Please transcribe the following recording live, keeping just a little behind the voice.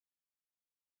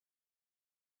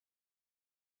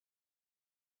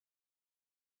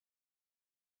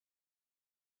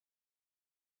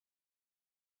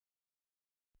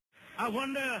I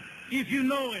wonder if you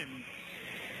know him.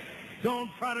 Don't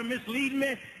try to mislead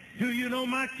me. Do you know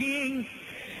my king?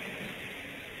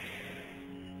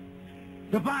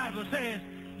 The Bible says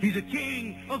he's a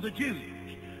king of the Jews.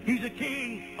 He's a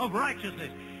king of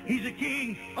righteousness. He's a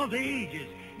king of the ages.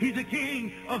 He's a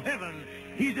king of heaven.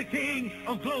 He's a king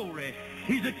of glory.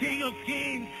 He's a king of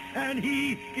kings, and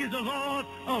he is the Lord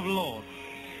of lords.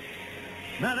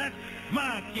 Now that's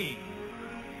my king.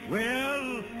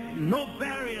 Well, no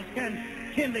barriers can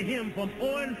hinder him from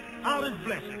pouring out his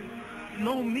blessing.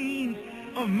 No means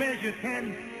of measure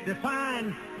can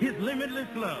define his limitless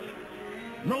love.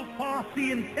 No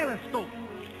far-seeing telescope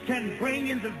can bring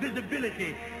into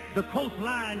visibility the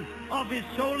coastline of his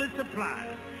shoulder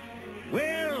supply.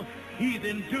 Well, he's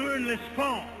enduringly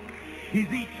strong. He's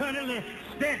eternally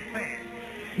steadfast.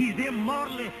 He's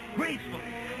immortally graceful.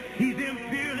 He's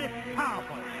imperially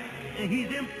powerful. And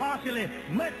he's impartially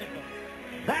merciful.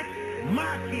 That's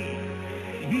my king.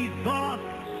 He's God's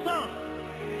son.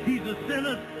 He's a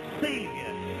sinner's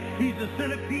savior. He's the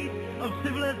centerpiece of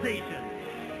civilization.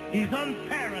 He's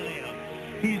unparalleled.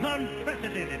 He's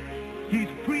unprecedented. He's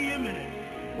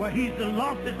preeminent. Well, he's the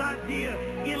loftiest idea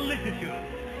in literature.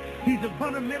 He's the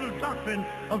fundamental doctrine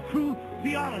of true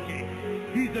theology.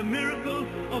 He's the miracle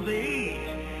of the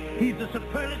age. He's the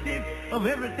superlative of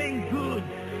everything good.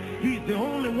 He's the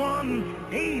only one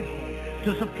able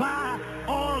to supply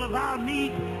all of our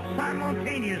needs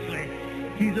simultaneously.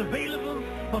 He's available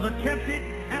for the tempted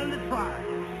and the tried.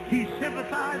 He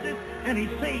sympathizes and he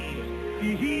saves.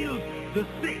 He heals the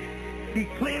sick. He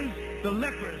cleanses the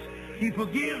lepers. He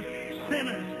forgives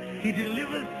sinners. He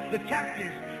delivers the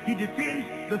captives. He defends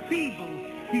the feeble.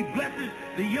 He blesses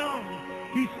the young.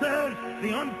 He serves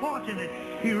the unfortunate.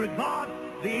 He regards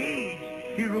the aged.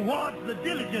 He rewards the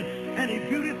diligent, and he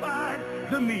beautifies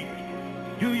the meek.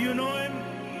 Do you know him?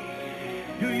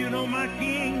 Do you know my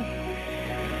king?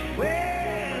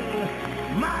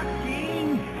 Well, my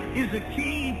king is a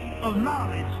king of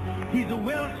knowledge. He's a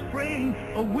wellspring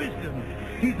of wisdom.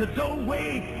 He's a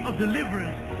doorway of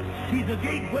deliverance. He's a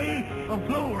gateway of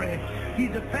glory.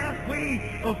 He's a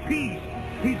pathway of peace.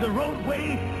 He's a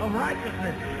roadway of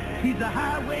righteousness. He's a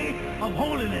highway of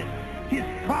holiness. His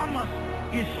promise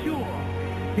is sure.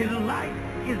 His life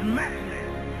is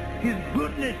matchless. His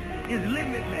goodness is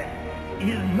limitless.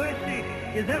 His mercy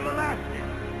is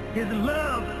everlasting. His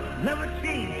love never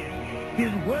changes.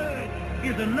 His word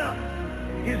is enough.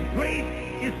 His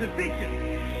grace is sufficient.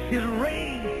 His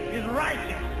reign is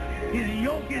righteous. His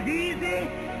yoke is easy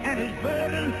and his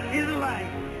burden is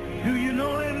light. Do you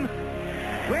know him?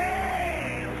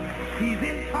 Well, he's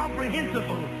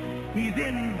incomprehensible. He's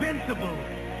invincible.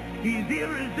 He's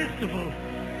irresistible.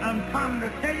 I'm trying to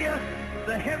tell you,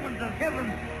 the heavens of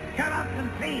heaven cannot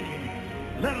contain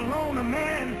him, let alone a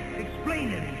man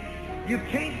explaining him. You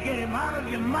can't get him out of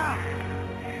your mouth.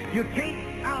 You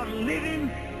can't outlive him,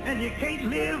 and you can't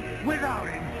live without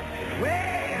him.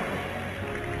 Well,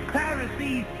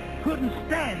 Pharisees couldn't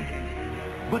stand him,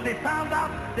 but they found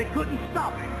out they couldn't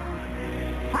stop him.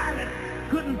 Pilate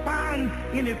couldn't find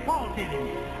any fault in him.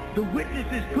 The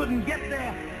witnesses couldn't get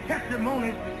their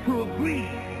testimonies to agree.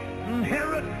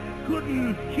 Herod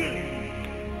couldn't kill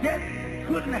him. Death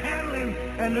couldn't handle him,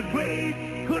 and the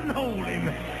grave couldn't hold him.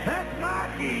 That's my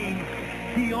king.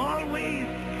 He always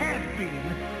has been,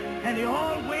 and he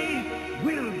always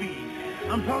will be.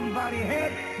 I'm talking about he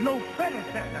had no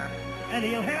predecessor, and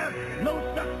he'll have no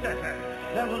successor.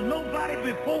 There was nobody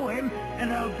before him,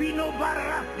 and there'll be nobody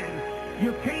after him.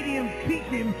 You can't impeach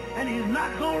him, and he's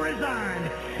not going to resign.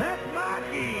 That's my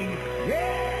king.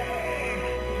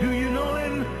 Yeah! Do you know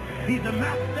him? He's the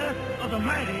master of the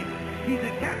mighty. He's the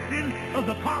captain of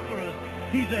the conquerors.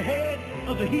 He's the head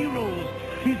of the heroes.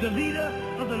 He's the leader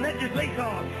of the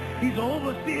legislators. He's the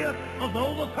overseer of the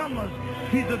overcomers.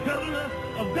 He's the governor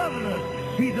of governors.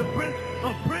 He's the prince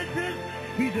of princes.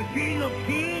 He's the king of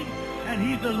kings. And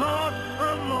he's the Lord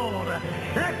of lords.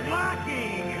 That's my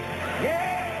king.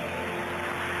 Yeah!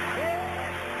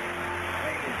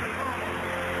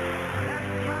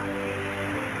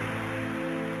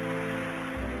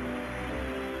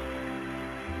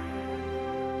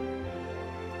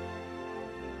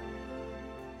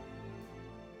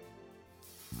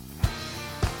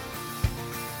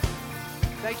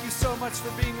 Thank you so much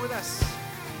for being with us.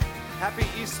 Happy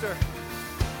Easter.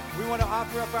 We want to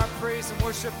offer up our praise and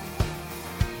worship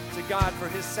to God for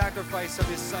his sacrifice of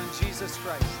his son, Jesus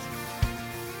Christ.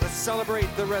 Let's celebrate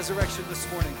the resurrection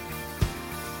this morning.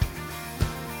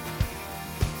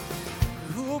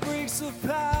 Who breaks the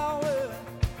power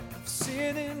of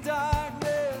sin and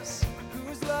darkness,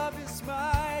 whose love is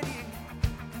mighty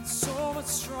and so much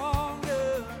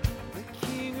stronger, the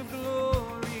King of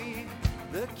glory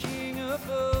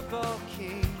of all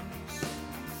kings.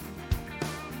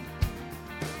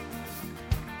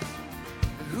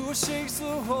 Who shakes the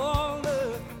whole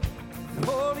earth with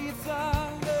holy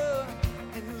thunder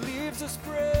and leaves us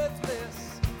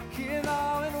breathless in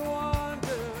awe and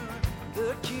wonder.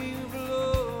 The King of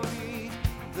glory,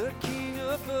 the King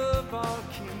above all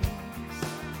kings.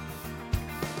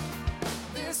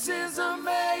 This is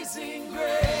amazing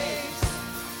grace.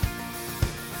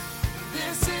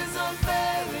 This is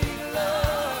unfailing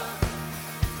love.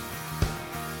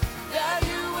 That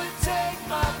you would take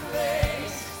my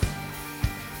place.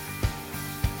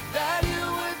 That you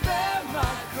would bear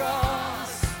my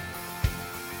cross.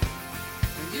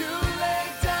 You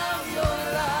laid down your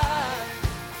life.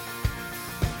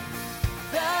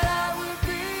 That I would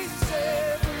be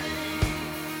set free.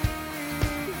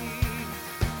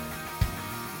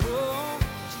 Oh,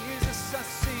 Jesus, I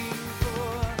sing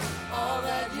for all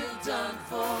that you've done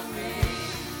for me.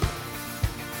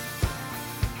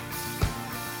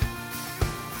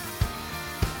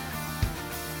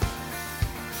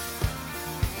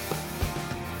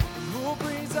 Who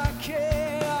brings our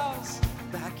chaos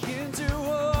back into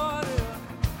order?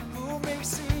 Who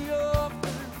makes the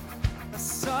orphan a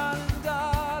son and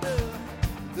daughter?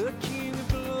 The King of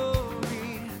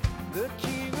glory, the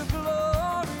King of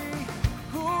glory,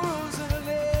 who rules the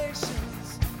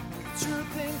nations with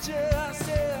truth and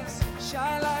justice,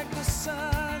 shine like the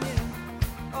sun in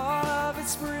all of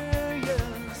its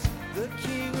brilliance. The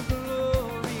King of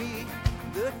glory,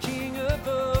 the King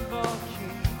above all kings.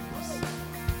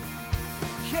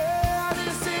 Yeah,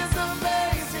 this is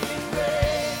amazing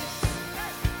grace.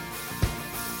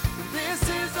 This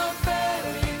is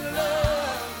unfailing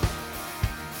love.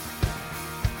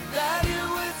 That you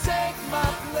would take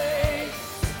my place.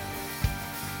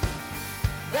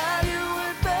 That you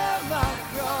would bear my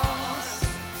cross.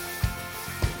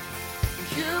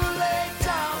 You laid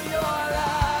down your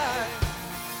life.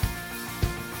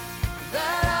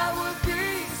 That I would be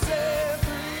set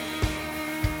free.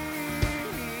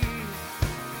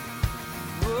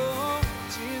 Oh,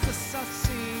 Jesus, I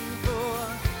sing for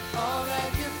all that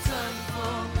you've done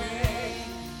for me.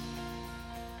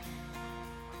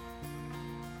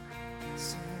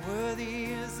 So worthy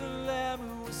is the Lamb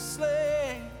who was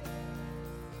slain.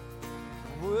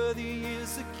 Worthy is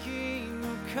the King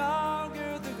who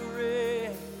conquered the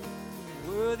grave.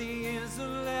 Worthy is the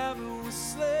Lamb who was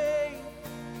slain.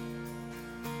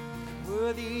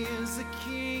 Worthy is the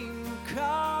King who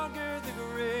conquered the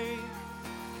grave.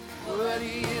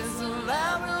 Worthy is the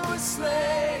Lamb who was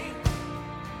slain.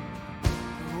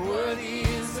 Worthy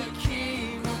is the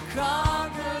King who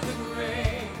conquered the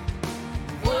grave.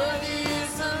 Worthy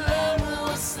is the Lamb who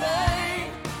was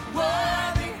slain.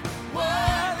 Worthy,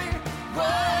 worthy,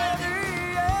 worthy.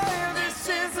 Yeah, this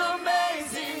is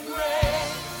amazing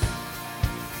grace.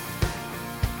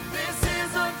 This is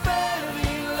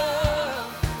unfailing love.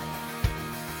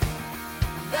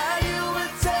 That you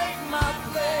would take my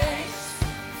place.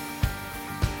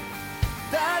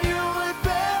 That you would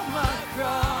bear my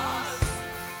cross.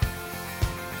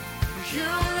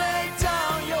 You laid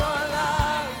down your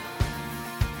life.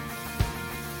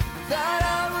 That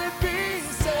I would be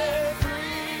set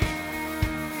free.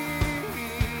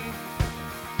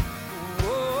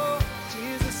 Oh,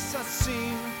 Jesus, I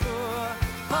sing for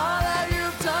all that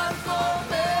you've done for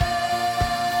me.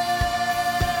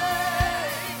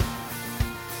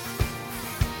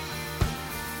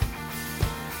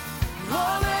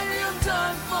 All that you've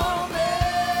done for me.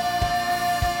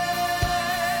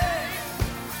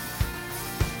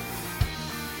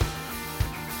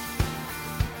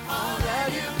 All that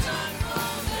you've done for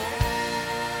me.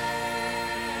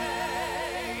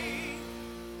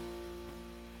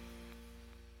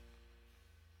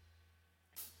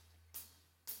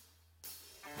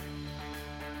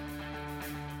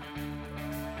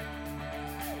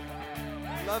 I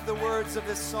love the words of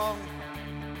this song.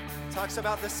 It talks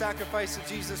about the sacrifice of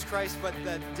Jesus Christ, but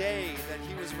the day that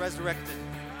he was resurrected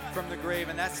from the grave,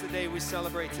 and that's the day we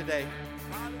celebrate today.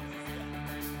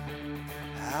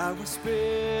 I was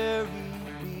buried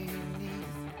beneath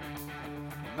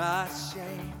my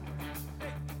shame.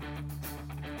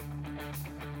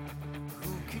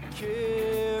 Who could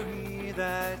carry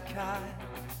that kind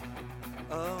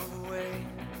of weight?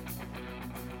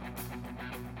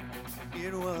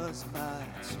 It was my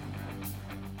tomb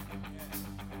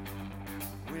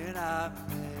when I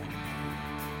met you.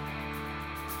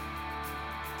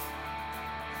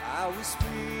 I was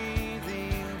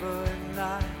breathing but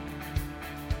not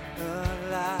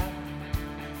alive.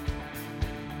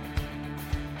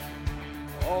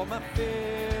 All my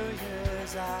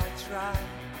failures I tried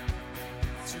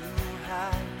to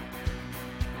hide.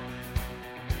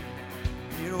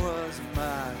 It was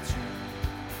my dream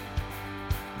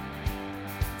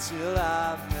till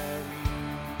I met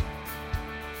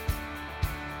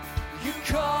you. You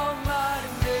called my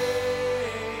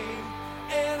name,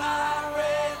 and I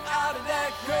ran out of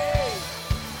that grave,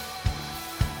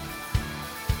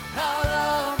 out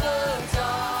of the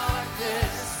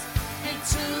darkness,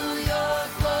 into your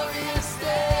glorious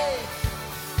day.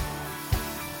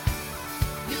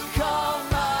 You called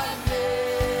my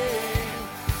name,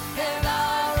 and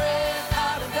I ran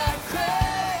out of that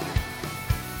grave,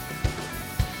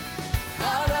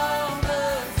 out of the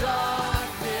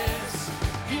darkness,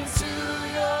 into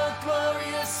your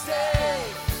glorious day.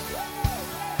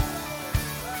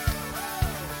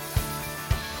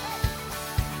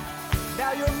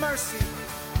 Now your mercy,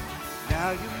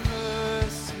 now your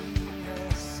mercy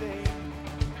has saved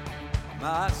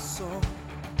my soul.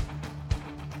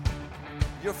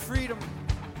 Your freedom,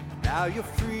 now your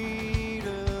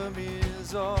freedom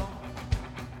is all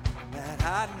that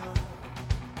I know.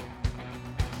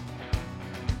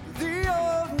 The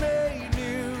old made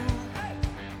new.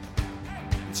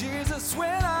 Jesus,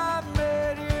 when I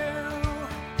met you,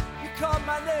 you called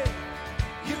my name,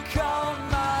 you called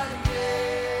my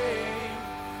name,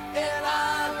 and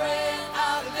I ran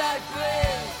out of that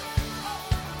grave,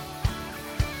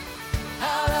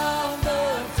 out of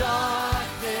the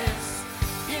darkness,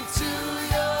 into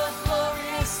your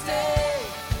glorious day.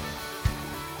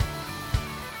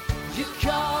 You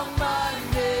called my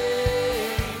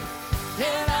name,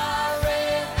 and I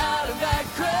ran out of that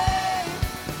grave,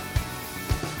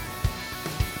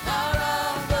 out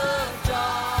of the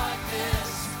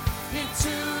darkness,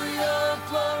 into your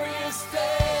glorious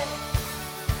day.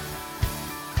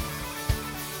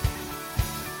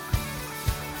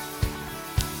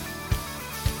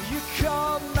 You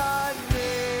called my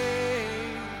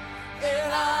name,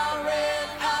 and I ran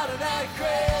out of that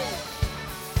grave,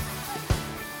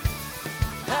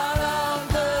 out of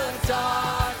the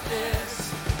darkness,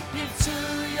 into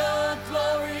your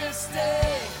glorious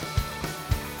day.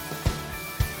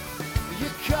 You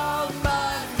called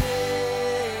my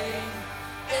name,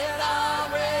 and I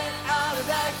ran out of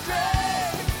that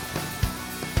grave,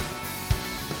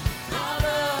 out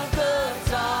of the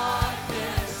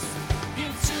darkness,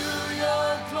 into your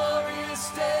glorious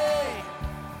day.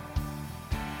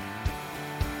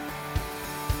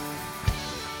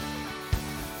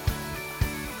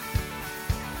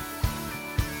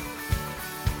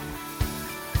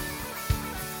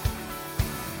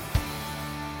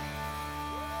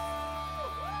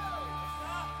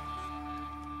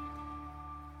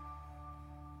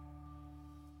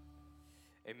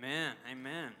 Amen.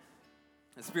 Amen.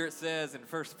 The Spirit says in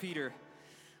 1 Peter,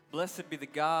 "Blessed be the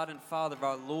God and Father of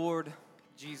our Lord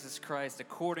Jesus Christ.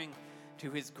 According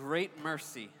to his great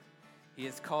mercy, he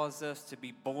has caused us to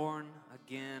be born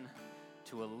again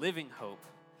to a living hope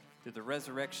through the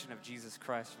resurrection of Jesus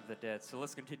Christ from the dead." So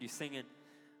let's continue singing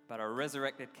about our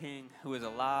resurrected King who is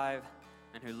alive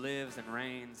and who lives and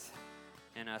reigns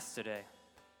in us today.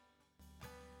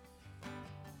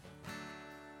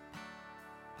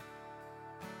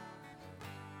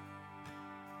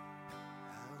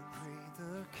 How great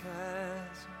the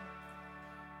chasm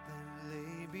that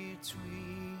lay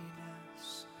between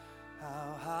us, how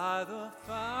high the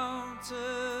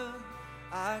fountain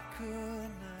I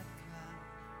could not climb.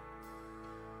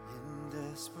 In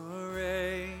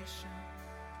desperation,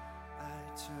 I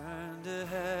turned to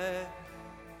heaven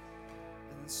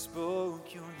and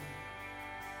spoke your name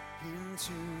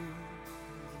into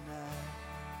the night.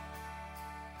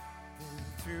 Then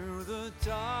through the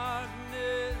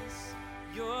darkness,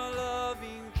 your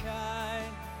loving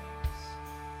kindness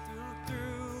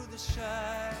through the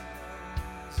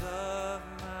shadows of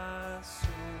my soul.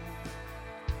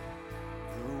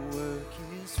 The work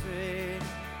is finished,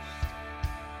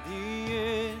 the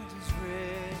end is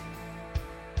ready.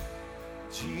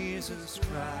 Jesus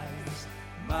Christ,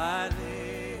 my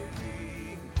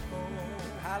living hope.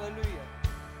 Hallelujah.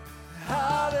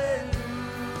 Hallelujah.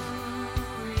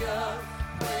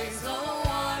 Praise the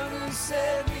one who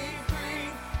set me free.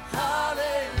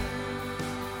 Hallelujah.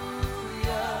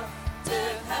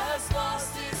 Death has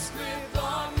lost its grip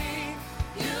on me.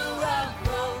 You have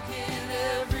broken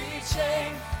every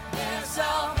chain. There's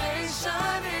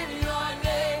salvation in your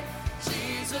name.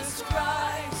 Jesus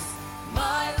Christ,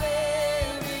 my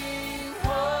living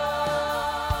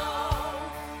hope.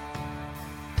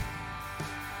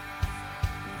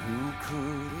 Who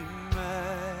could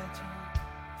imagine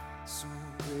so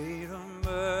great a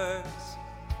mercy?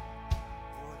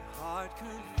 What heart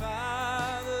could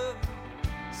fathom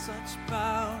such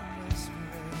boundless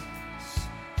grace?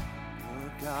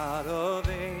 The God of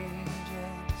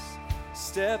ages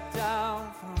step down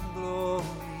from glory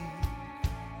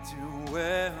to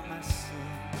wear my sin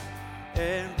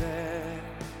and bear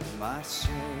my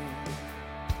shame.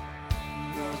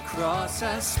 The cross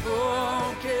has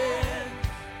spoken,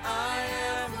 I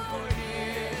am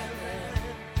forgiven.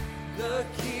 The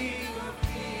King of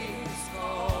Kings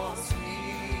calls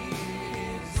me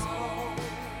his own.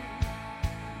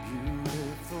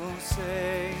 Beautiful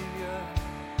Savior,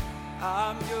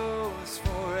 I'm yours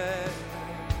forever.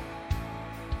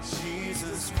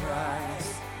 Jesus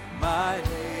Christ, my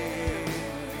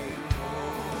living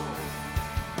hope.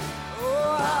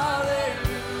 Oh, hallelujah.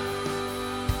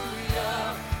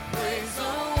 Praise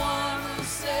the one who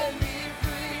set me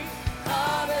free.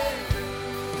 Hallelujah.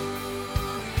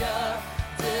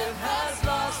 Death has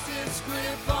lost its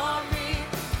grip on me.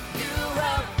 You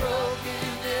have broken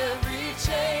every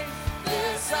chain.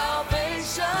 There's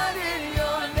salvation in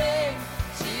your name.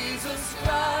 Jesus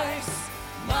Christ,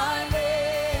 my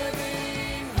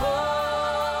living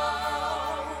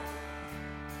hope.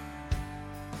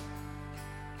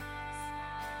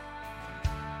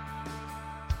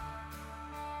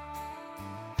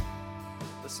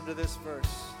 Listen to this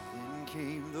verse. Then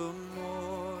came the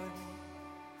morning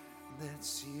that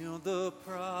sealed the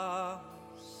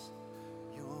promise.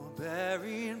 Your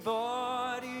buried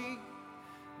body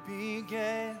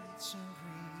began to breathe.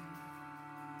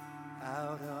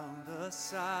 Out of the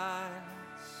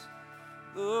silence,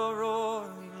 the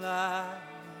roaring lion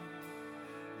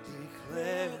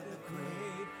declared the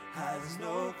grave has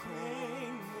no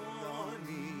claim on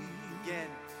me.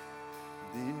 Again.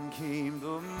 Then came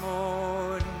the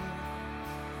morning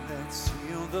that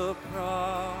sealed the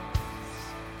promise.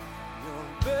 Your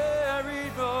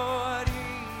buried body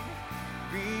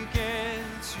began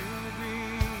to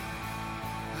breathe.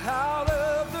 Out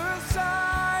of the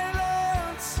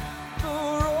silence, the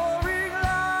roaring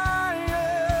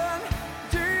lion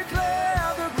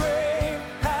declared the grave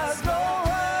has no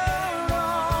hold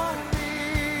on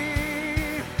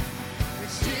me.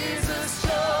 It's Jesus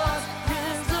yours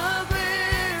is the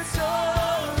victory.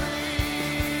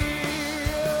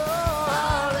 Oh,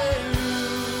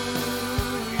 hallelujah.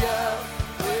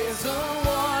 Praise the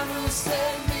one who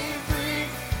set me free.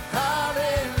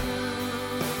 Hallelujah.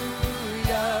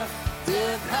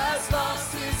 Death has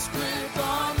lost its grip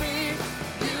on me.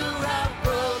 You have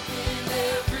broken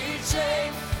every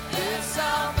chain. There's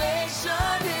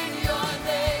salvation in your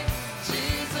name.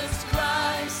 Jesus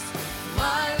Christ,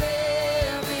 my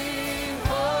living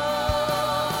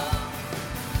hope.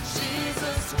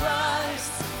 Jesus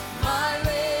Christ, my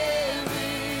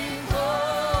living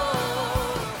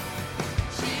hope.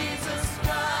 Jesus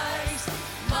Christ,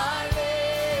 my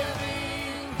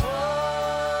living hope.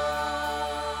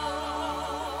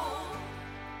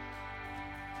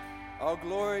 All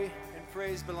glory and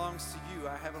praise belongs to you,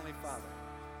 our Heavenly Father.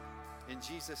 In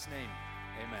Jesus' name,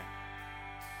 amen.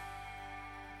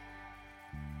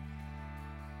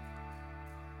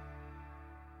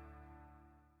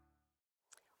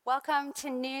 Welcome to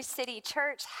New City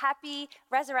Church. Happy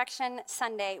Resurrection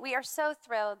Sunday. We are so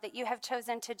thrilled that you have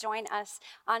chosen to join us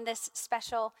on this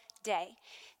special day.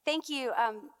 Thank you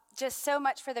just so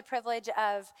much for the privilege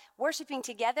of worshiping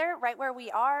together right where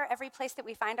we are, every place that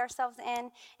we find ourselves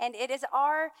in. And it is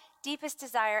our deepest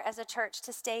desire as a church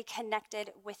to stay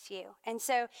connected with you. And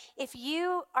so if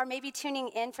you are maybe tuning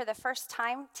in for the first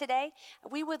time today,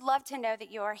 we would love to know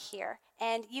that you are here.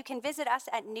 And you can visit us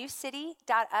at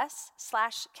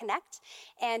newcity.us/connect.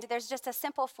 And there's just a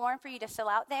simple form for you to fill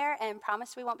out there, and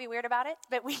promise we won't be weird about it.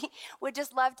 But we would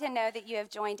just love to know that you have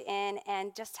joined in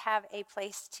and just have a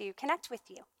place to connect with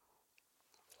you.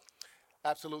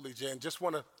 Absolutely, Jen. Just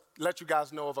want to let you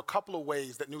guys know of a couple of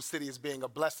ways that New City is being a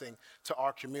blessing to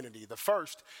our community. The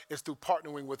first is through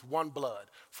partnering with One Blood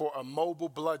for a mobile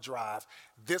blood drive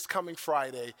this coming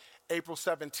Friday, April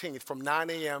 17th from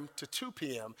 9 a.m. to 2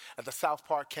 p.m. at the South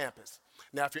Park campus.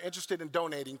 Now, if you're interested in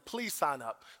donating, please sign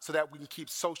up so that we can keep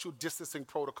social distancing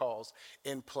protocols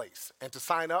in place. And to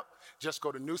sign up, just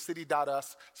go to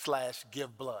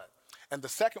newcity.us/giveblood. And the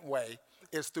second way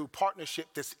is through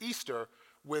partnership this Easter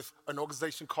with an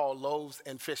organization called Loaves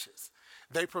and Fishes.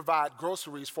 They provide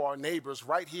groceries for our neighbors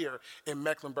right here in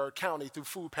Mecklenburg County through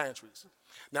food pantries.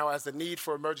 Now, as the need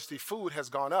for emergency food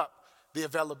has gone up, the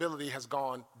availability has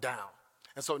gone down.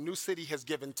 And so New City has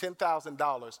given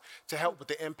 $10,000 to help with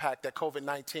the impact that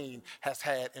COVID-19 has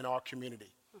had in our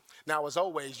community. Now, as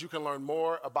always, you can learn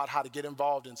more about how to get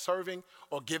involved in serving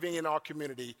or giving in our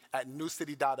community at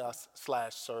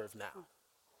newcity.us/serve-now.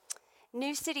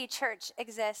 New City Church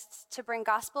exists to bring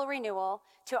gospel renewal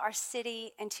to our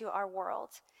city and to our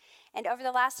world. And over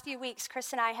the last few weeks,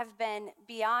 Chris and I have been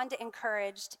beyond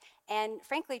encouraged and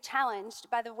frankly challenged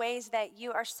by the ways that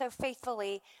you are so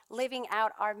faithfully living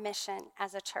out our mission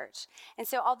as a church. And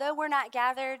so although we're not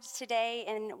gathered today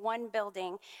in one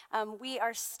building, we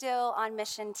are still on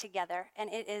mission together,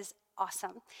 and it is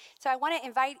awesome. So I want to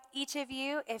invite each of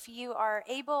you, if you are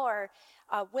able or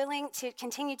willing to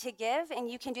continue to give, and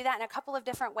you can do that in a couple of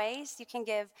different ways. You can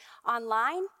give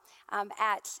online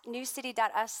at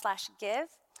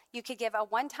newcity.us/give. You could give a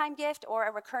one-time gift or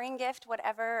a recurring gift,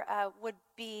 whatever would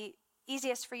be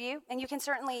easiest for you. And you can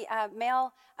certainly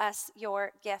mail us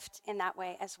your gift in that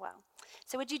way as well.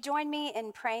 So would you join me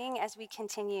in praying as we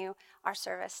continue our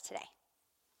service today?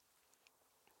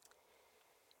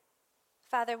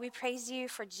 Father, we praise you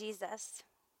for Jesus.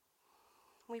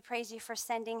 We praise you for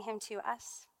sending him to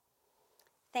us.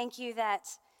 Thank you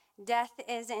that death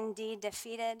is indeed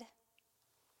defeated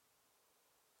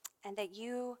and that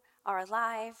you are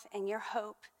alive and your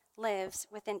hope lives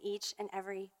within each and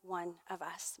every one of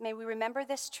us. May we remember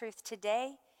this truth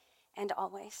today and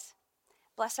always.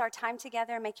 Bless our time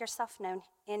together and make yourself known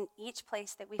in each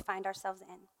place that we find ourselves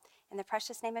in. In the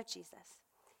precious name of Jesus,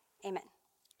 amen.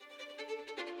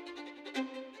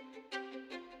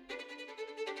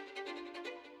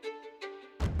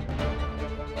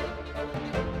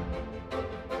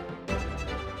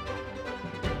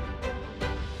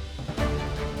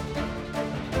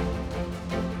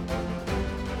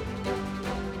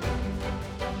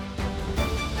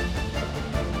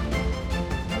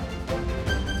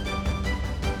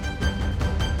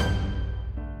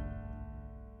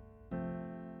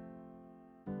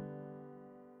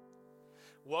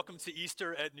 Welcome to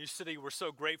Easter at New City. We're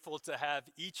so grateful to have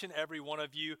each and every one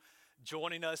of you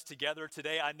joining us together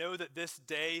today. I know that this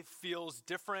day feels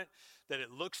different, that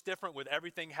it looks different with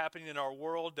everything happening in our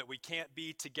world, that we can't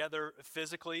be together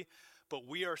physically, but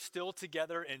we are still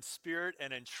together in spirit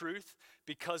and in truth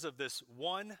because of this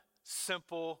one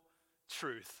simple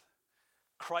truth.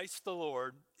 Christ the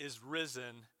Lord is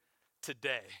risen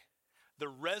today. The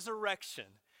resurrection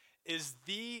is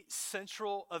the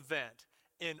central event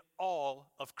in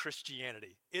all of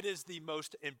Christianity. It is the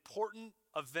most important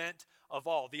event of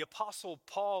all. The Apostle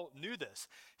Paul knew this.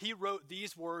 He wrote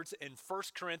these words in 1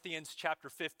 Corinthians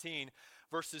chapter 15,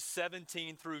 verses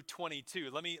 17 through 22.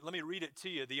 Let me read it to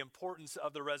you, the importance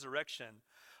of the resurrection.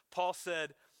 Paul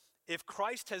said, "If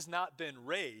Christ has not been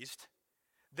raised,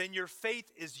 then your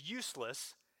faith is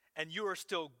useless and you are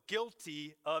still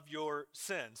guilty of your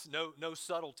sins." No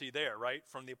subtlety there, right?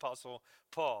 From the Apostle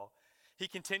Paul. He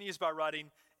continues by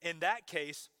writing, "In that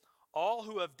case, all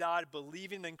who have died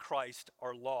believing in Christ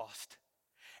are lost.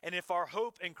 And if our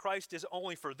hope in Christ is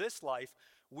only for this life,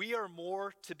 we are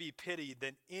more to be pitied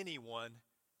than anyone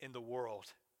in the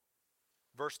world."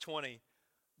 Verse 20,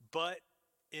 "But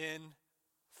in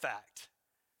fact,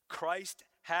 Christ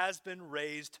has been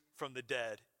raised from the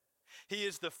dead. He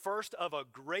is the first of a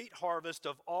great harvest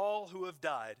of all who have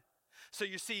died. So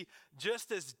you see,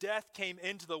 just as death came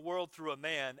into the world through a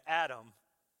man, Adam,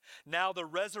 now the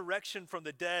resurrection from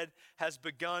the dead has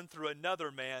begun through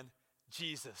another man,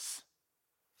 Jesus.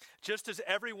 Just as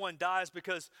everyone dies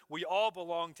because we all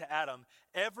belong to Adam,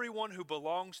 everyone who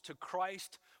belongs to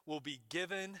Christ will be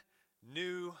given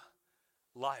new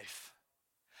life."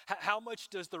 How much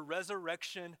does the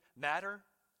resurrection matter?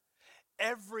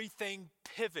 Everything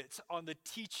pivots on the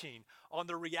teaching, on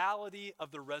the reality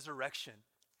of the resurrection.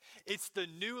 It's the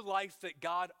new life that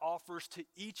God offers to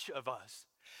each of us.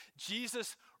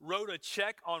 Jesus wrote a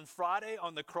check on Friday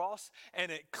on the cross,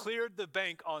 and it cleared the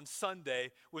bank on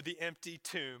Sunday with the empty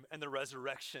tomb and the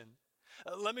resurrection.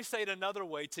 Let me say it another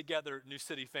way together, New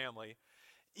City family.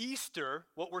 Easter,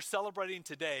 what we're celebrating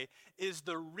today, is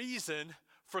the reason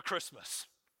for Christmas.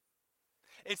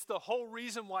 It's the whole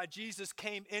reason why Jesus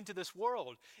came into this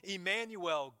world.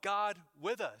 Emmanuel, God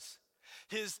with us.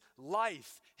 His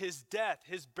life, his death,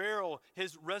 his burial,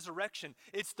 his resurrection.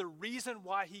 It's the reason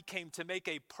why he came to make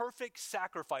a perfect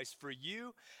sacrifice for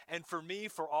you and for me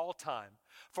for all time.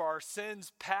 For our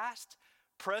sins past,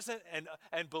 present,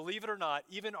 and believe it or not,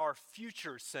 even our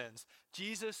future sins.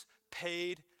 Jesus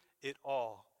paid it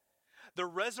all. The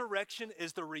resurrection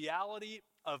is the reality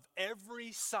of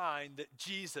every sign that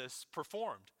Jesus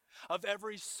performed, of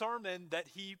every sermon that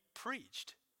he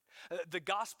preached. The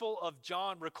Gospel of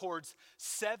John records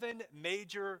 7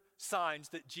 major signs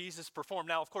that Jesus performed.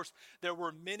 Now, of course, there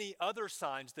were many other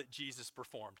signs that Jesus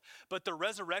performed, but the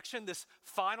resurrection, this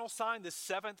final sign, this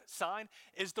 7th sign,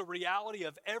 is the reality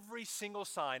of every single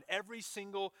sign, every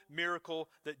single miracle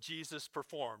that Jesus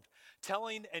performed,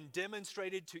 telling and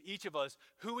demonstrated to each of us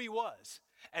who he was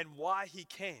and why he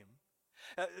came.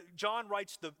 John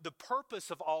writes the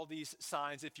purpose of all these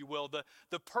signs, if you will,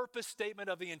 the purpose statement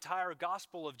of the entire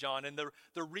Gospel of John, and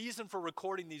the reason for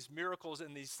recording these miracles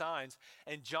and these signs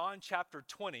in John chapter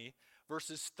 20,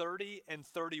 verses 30 and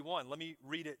 31. Let me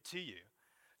read it to you.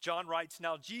 John writes,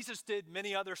 "Now Jesus did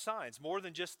many other signs, more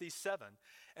than just these 7,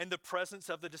 in the presence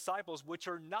of the disciples, which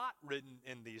are not written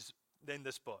in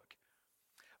this book."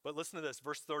 But listen to this,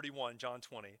 verse 31, John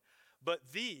 20.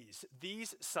 "But these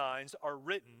signs are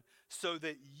written so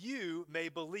that you may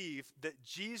believe that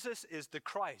Jesus is the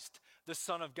Christ, the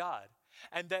Son of God,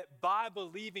 and that by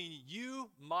believing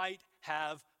you might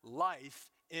have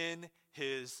life in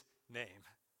his name."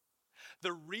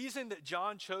 The reason that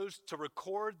John chose to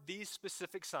record these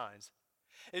specific signs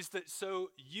is that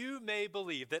so you may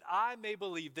believe, that I may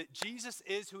believe that Jesus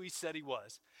is who he said he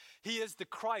was. He is the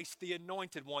Christ, the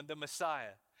anointed one, the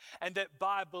Messiah. And that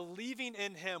by believing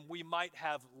in him, we might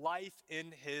have life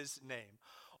in his name.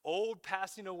 Old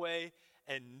passing away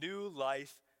and new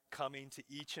life coming to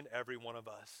each and every one of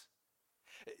us.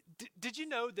 Did you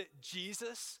know that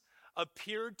Jesus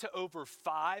appeared to over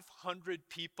 500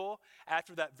 people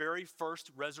after that very first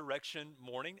resurrection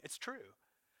morning? It's true.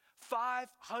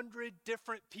 500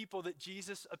 different people that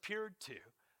Jesus appeared to.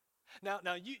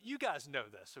 Now you guys know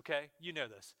this, okay? You know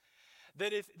this.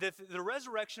 That if the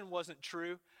resurrection wasn't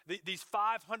true, these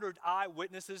 500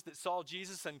 eyewitnesses that saw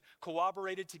Jesus and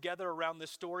corroborated together around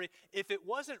this story, if it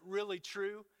wasn't really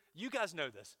true, you guys know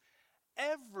this.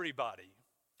 Everybody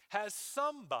has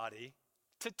somebody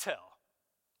to tell.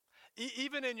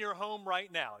 Even in your home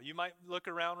right now, you might look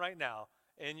around right now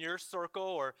in your circle,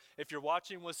 or if you're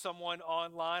watching with someone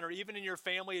online, or even in your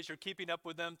family as you're keeping up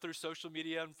with them through social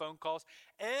media and phone calls,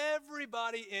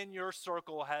 everybody in your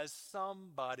circle has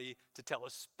somebody to tell,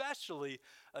 especially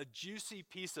a juicy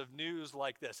piece of news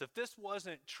like this. If this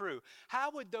wasn't true,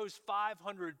 how would those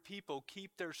 500 people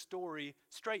keep their story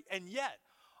straight? And yet,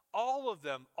 all of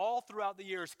them, all throughout the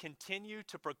years, continue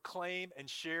to proclaim and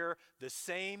share the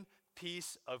same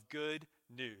piece of good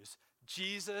news.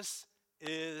 Jesus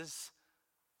is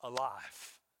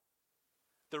alive.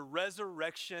 The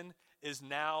resurrection is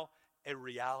now a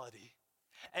reality.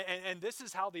 And this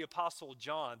is how the Apostle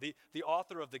John, the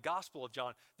author of the Gospel of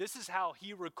John, this is how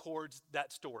he records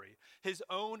that story. His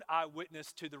own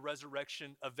eyewitness to the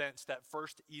resurrection events that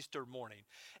first Easter morning.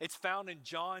 It's found in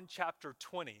John chapter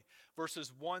 20,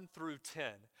 verses 1 through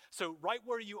 10. So right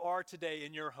where you are today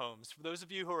in your homes, for those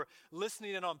of you who are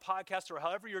listening in on podcasts or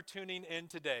however you're tuning in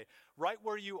today, right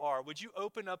where you are, would you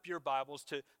open up your Bibles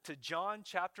to John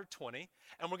chapter 20,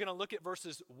 and we're going to look at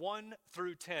verses 1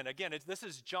 through 10. Again, this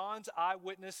is John's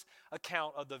eyewitness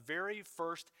account of the very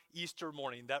first Easter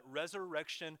morning, that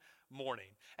resurrection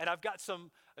morning. And I've got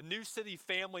some New City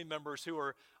family members who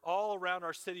are all around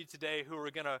our city today who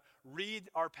are going to read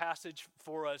our passage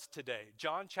for us today.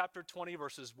 John chapter 20,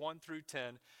 verses 1 through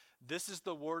 10. This is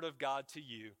the word of God to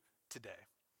you today.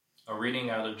 A reading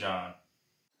out of John.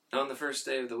 On the first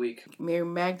day of the week, Mary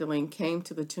Magdalene came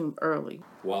to the tomb early,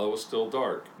 While it was still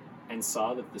dark, and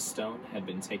saw that the stone had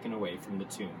been taken away from the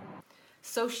tomb.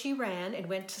 So she ran and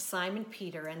went to Simon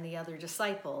Peter and the other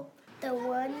disciple, the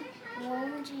one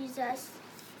whom Jesus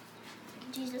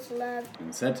loved,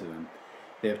 and said to them,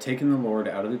 "They have taken the Lord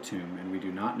out of the tomb, and we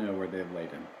do not know where they have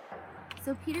laid him."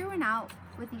 So Peter went out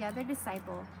with the other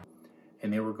disciple,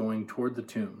 and they were going toward the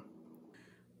tomb.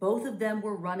 Both of them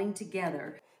were running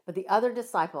together, but the other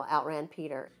disciple outran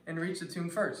Peter and reached the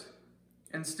tomb first.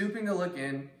 And stooping to look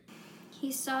in,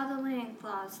 he saw the linen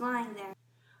cloths lying there,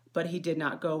 but he did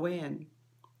not go in.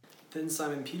 Then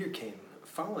Simon Peter came,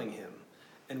 following him,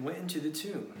 and went into the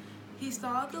tomb. He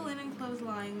saw the linen clothes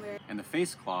lying there, and the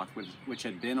face cloth which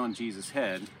had been on Jesus'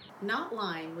 head, not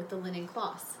lying with the linen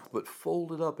cloths, but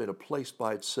folded up in a place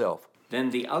by itself.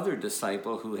 Then the other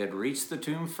disciple who had reached the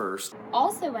tomb first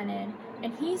also went in,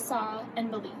 and he saw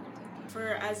and believed.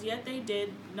 For as yet they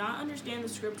did not understand the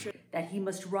scripture, that he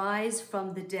must rise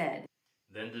from the dead.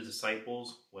 Then the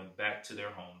disciples went back to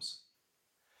their homes.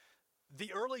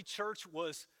 The early church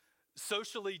was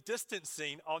socially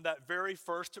distancing on that very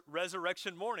first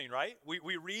resurrection morning, right?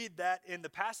 We read that in the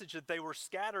passage that they were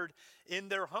scattered in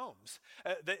their homes.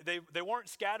 They weren't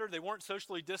scattered, they weren't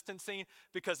socially distancing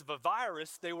because of a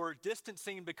virus, they were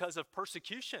distancing because of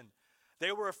persecution.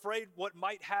 They were afraid what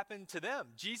might happen to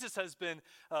them. Jesus has been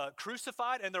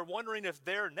crucified, and they're wondering if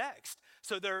they're next.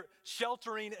 So they're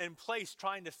sheltering in place,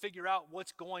 trying to figure out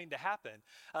what's going to happen.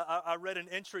 I read an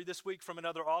entry this week from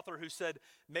another author who said,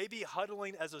 maybe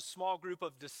huddling as a small group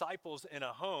of disciples in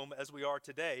a home, as we are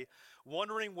today,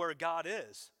 wondering where God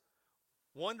is.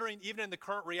 Wondering, even in the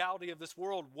current reality of this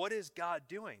world, what is God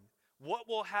doing? What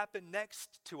will happen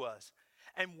next to us?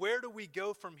 And where do we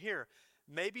go from here?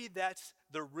 maybe that's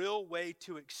the real way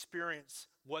to experience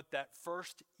what that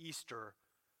first Easter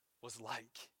was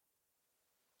like.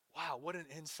 Wow, what an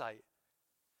insight.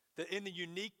 That in the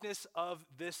uniqueness of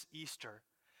this Easter,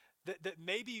 that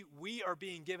maybe we are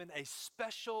being given a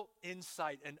special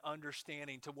insight and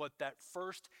understanding to what that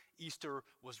first Easter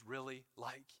was really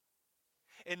like.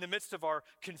 In the midst of our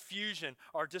confusion,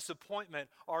 our disappointment,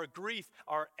 our grief,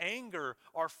 our anger,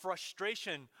 our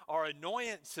frustration, our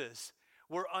annoyances,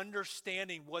 we're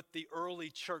understanding what the early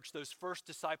church, those first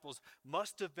disciples,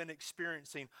 must have been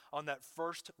experiencing on that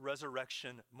first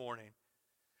resurrection morning.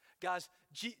 Guys,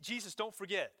 Jesus, don't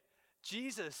forget,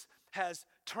 Jesus has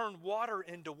turned water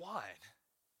into wine.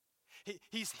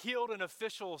 He's healed an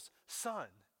official's son.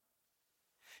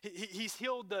 He's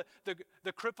healed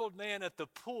the crippled man at the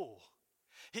pool.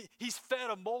 He's fed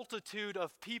a multitude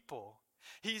of people.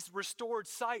 He's restored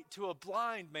sight to a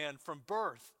blind man from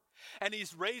birth. And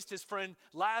he's raised his friend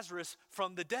Lazarus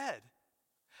from the dead.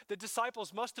 The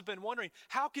disciples must have been wondering,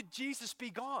 how could Jesus be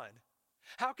gone?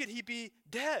 How could he be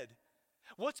dead?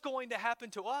 What's going to happen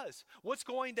to us? What's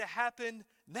going to happen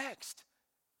next?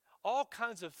 All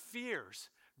kinds of fears,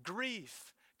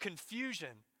 grief,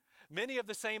 confusion, many of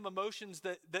the same emotions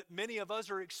that many of us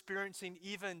are experiencing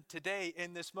even today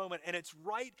in this moment. And it's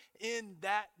right in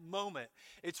that moment.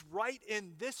 It's right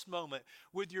in this moment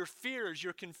with your fears,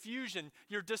 your confusion,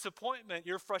 your disappointment,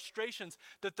 your frustrations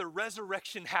that the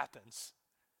resurrection happens.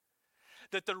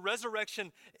 That the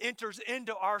resurrection enters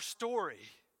into our story.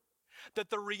 That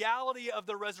the reality of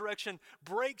the resurrection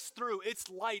breaks through its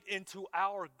light into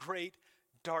our great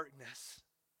darkness.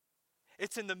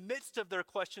 It's in the midst of their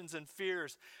questions and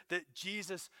fears that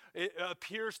Jesus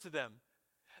appears to them,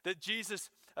 that Jesus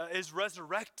is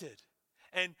resurrected,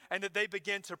 and that they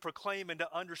begin to proclaim and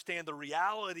to understand the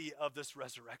reality of this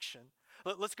resurrection.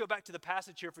 Let's go back to the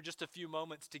passage here for just a few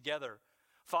moments together.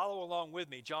 Follow along with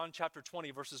me, John chapter 20,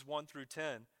 verses 1 through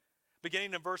 10.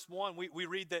 Beginning in verse 1, we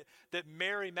read that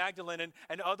Mary Magdalene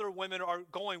and other women are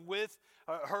going with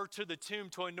her to the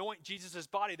tomb to anoint Jesus'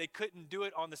 body. They couldn't do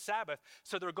it on the Sabbath,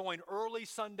 so they're going early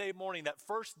Sunday morning, that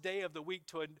first day of the week,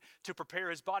 to prepare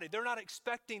his body. They're not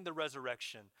expecting the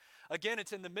resurrection. Again,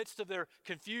 it's in the midst of their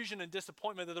confusion and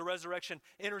disappointment that the resurrection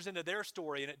enters into their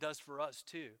story, and it does for us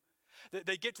too.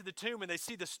 They get to the tomb and they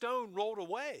see the stone rolled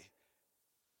away.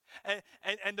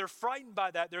 And they're frightened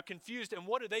by that. They're confused. And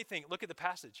what do they think? Look at the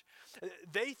passage.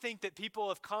 They think that people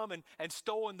have come and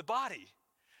stolen the body,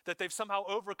 that they've somehow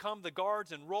overcome the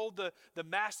guards and rolled the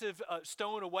massive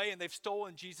stone away, and they've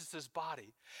stolen Jesus'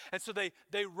 body. And so they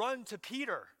run to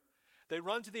Peter. They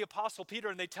run to the apostle Peter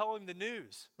and they tell him the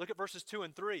news. Look at verses 2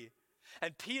 and 3.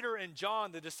 And Peter and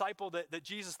John, the disciple that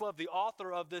Jesus loved, the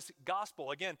author of this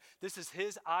gospel, again, this is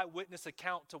his eyewitness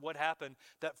account to what happened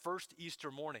that first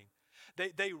Easter morning.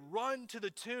 They run to the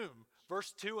tomb,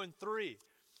 verse 2 and 3.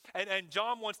 And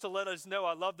John wants to let us know,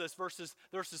 I love this, verses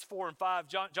 4 and 5.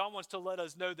 John wants to let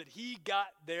us know that he got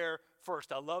there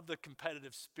first. I love the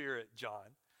competitive spirit,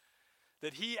 John.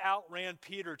 That he outran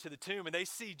Peter to the tomb. And they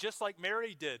see, just like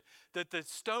Mary did, that the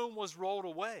stone was rolled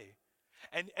away.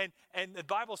 And the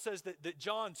Bible says that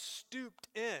John stooped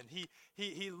in.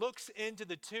 He looks into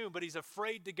the tomb, but he's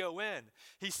afraid to go in.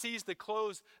 He sees the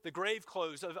grave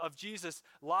clothes of Jesus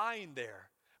lying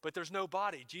there, but there's no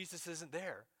body. Jesus isn't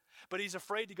there. But he's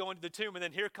afraid to go into the tomb. And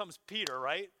then here comes Peter,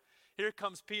 right? Here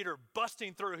comes Peter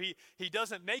busting through. He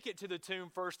doesn't make it to the tomb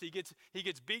first. He gets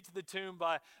beat to the tomb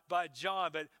by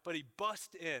John, but he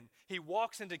busts in. He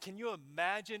walks into, can you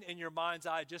imagine in your mind's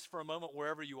eye, just for a moment,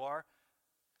 wherever you are?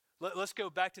 Let's go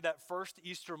back to that first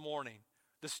Easter morning.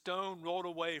 The stone rolled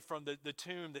away from the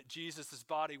tomb that Jesus'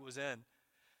 body was in.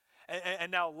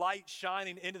 And now light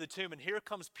shining into the tomb. And here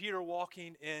comes Peter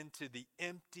walking into the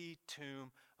empty tomb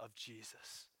of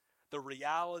Jesus. The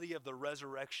reality of the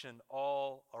resurrection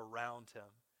all around him.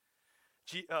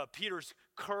 Peter's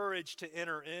courage to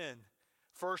enter in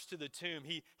first to the tomb.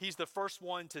 He's the first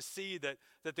one to see that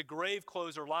the grave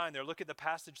clothes are lying there. Look at the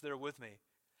passage there with me.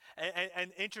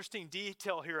 An interesting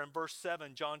detail here in verse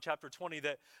 7, John chapter 20,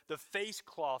 that the face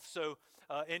cloth, so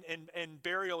in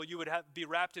burial you would be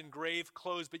wrapped in grave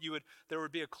clothes, but there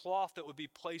would be a cloth that would be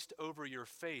placed over your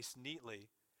face neatly.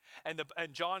 And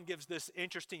John gives this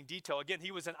interesting detail. Again,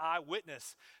 he was an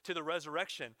eyewitness to the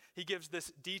resurrection. He gives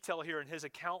this detail here in his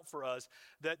account for us,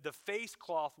 that the face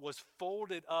cloth was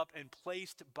folded up and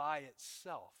placed by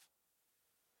itself.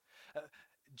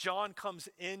 John comes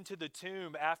into the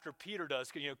tomb after Peter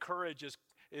does. Courage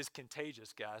is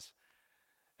contagious, guys.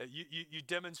 You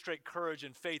demonstrate courage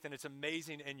and faith, and it's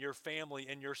amazing in your family,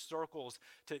 in your circles,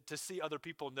 to see other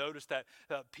people notice that.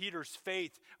 Peter's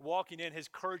faith walking in, his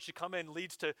courage to come in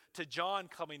leads to John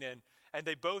coming in, and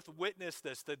they both witness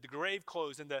this, the grave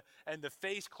clothes and the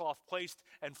face cloth placed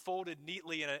and folded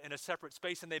neatly in a separate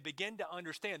space, and they begin to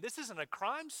understand this isn't a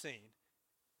crime scene.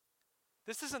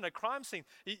 This isn't a crime scene.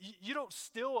 You don't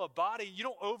steal a body. You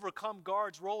don't overcome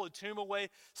guards, roll a tomb away,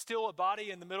 steal a body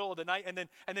in the middle of the night, and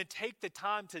then take the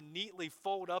time to neatly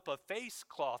fold up a face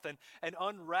cloth and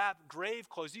unwrap grave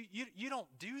clothes. You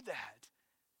don't do that.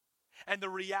 And the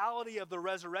reality of the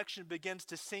resurrection begins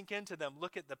to sink into them.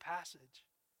 Look at the passage.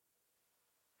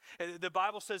 The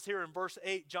Bible says here in verse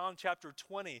 8, John chapter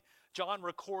 20, John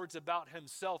records about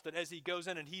himself that as he goes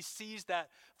in and he sees that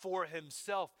for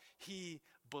himself, he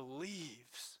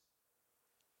believes.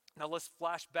 Now let's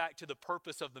flash back to the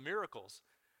purpose of the miracles,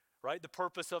 right? The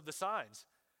purpose of the signs.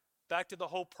 Back to the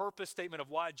whole purpose statement of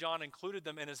why John included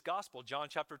them in his gospel. John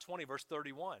chapter 20, verse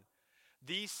 31.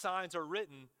 These signs are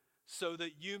written so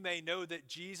that you may know that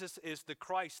Jesus is the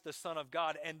Christ, the Son of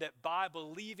God, and that by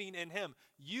believing in him,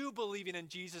 you believing in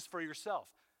Jesus for yourself.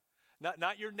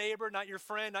 Not your neighbor, not your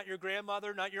friend, not your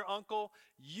grandmother, not your uncle.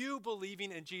 You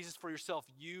believing in Jesus for yourself,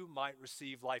 you might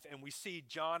receive life. And we see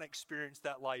John experience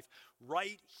that life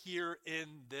right here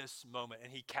in this moment,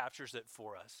 and he captures it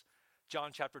for us. John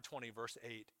chapter 20, verse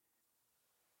 8.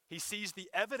 He sees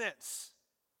the evidence.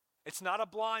 It's not a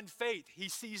blind faith. He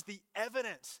sees the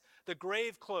evidence, the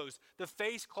grave clothes, the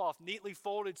face cloth neatly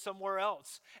folded somewhere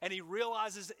else. And he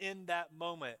realizes in that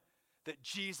moment that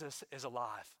Jesus is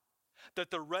alive,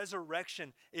 that the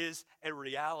resurrection is a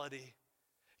reality.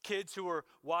 Kids who are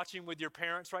watching with your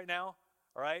parents right now,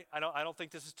 all right? I don't think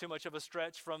this is too much of a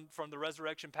stretch from the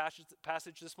resurrection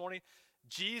passage this morning.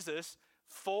 Jesus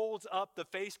folds up the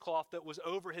face cloth that was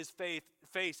over his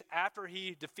face after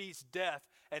he defeats death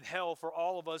and hell for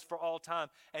all of us for all time,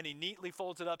 and he neatly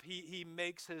folds it up. He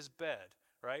makes his bed,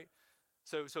 right?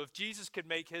 So if Jesus could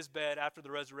make his bed after the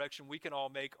resurrection, we can all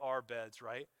make our beds,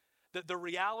 right? The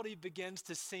reality begins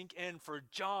to sink in for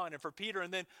John and for Peter,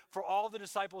 and then for all the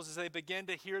disciples as they begin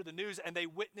to hear the news and they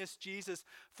witness Jesus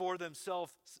for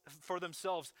themselves,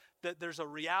 that there's a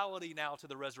reality now to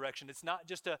the resurrection. It's not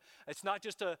just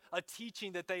a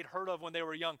teaching that they'd heard of when they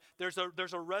were young. There's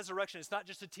a resurrection. It's not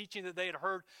just a teaching that they had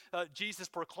heard Jesus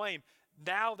proclaim.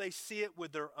 Now they see it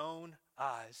with their own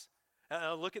eyes.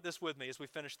 Look at this with me as we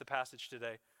finish the passage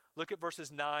today. Look at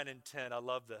verses 9 and 10. I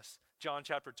love this. John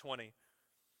chapter 20.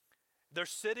 They're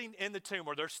sitting in the tomb,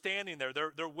 or they're standing there.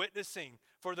 They're witnessing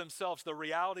for themselves the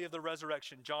reality of the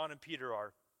resurrection. John and Peter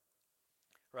are,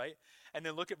 right? And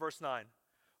then look at verse 9.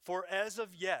 For as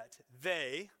of yet,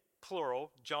 they,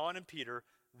 plural, John and Peter,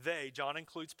 John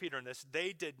includes Peter in this,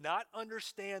 they did not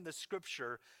understand the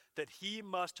scripture that he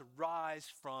must rise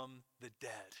from the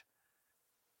dead.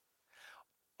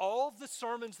 All of the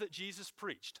sermons that Jesus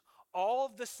preached, all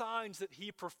of the signs that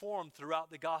he performed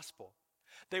throughout the gospel,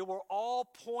 they were all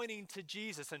pointing to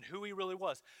Jesus and who he really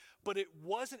was. But it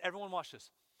wasn't, everyone watch this,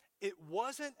 it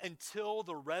wasn't until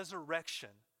the resurrection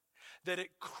that it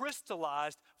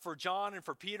crystallized for John and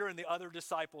for Peter and the other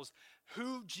disciples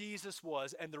who Jesus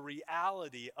was and the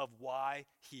reality of why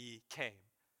he came.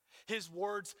 His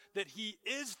words that he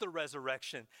is the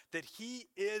resurrection, that he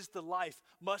is the life,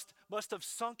 must have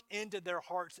sunk into their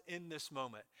hearts in this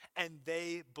moment. And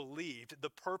they believed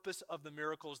the purpose of the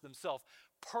miracles themselves,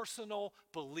 personal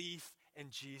belief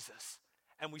in Jesus.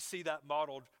 And we see that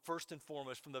modeled first and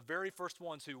foremost from the very first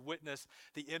ones who witnessed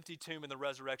the empty tomb and the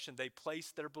resurrection. They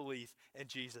placed their belief in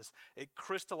Jesus. It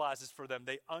crystallizes for them.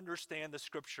 They understand the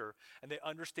scripture and they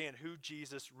understand who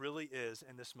Jesus really is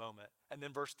in this moment. And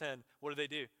then verse 10, what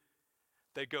do?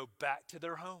 They go back to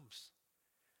their homes.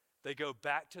 They go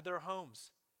back to their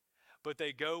homes, but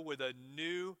they go with a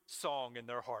new song in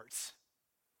their hearts,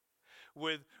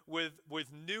 with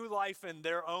new life in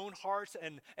their own hearts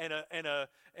and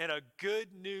a good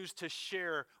news to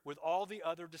share with all the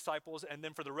other disciples, and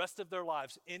then for the rest of their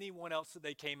lives, anyone else that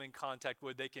they came in contact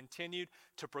with. They continued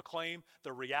to proclaim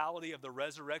the reality of the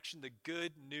resurrection, the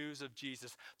good news of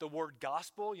Jesus. The word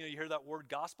gospel, you hear that word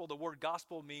gospel? The word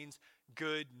gospel means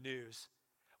good news.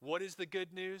 What is the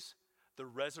good news? The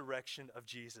resurrection of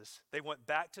Jesus. They went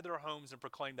back to their homes and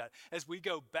proclaimed that. As we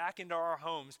go back into our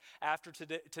homes after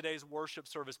today's worship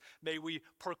service, may we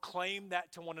proclaim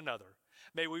that to one another.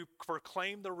 May we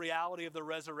proclaim the reality of the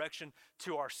resurrection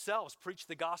to ourselves, preach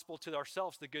the gospel to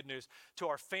ourselves, the good news, to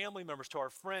our family members, to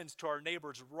our friends, to our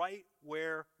neighbors, right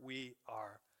where we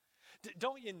are.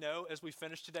 Don't you know, as we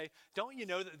finish today, don't you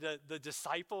know that the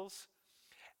disciples,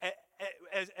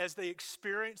 as they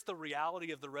experienced the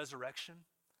reality of the resurrection,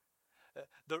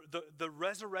 The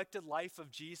resurrected life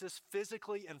of Jesus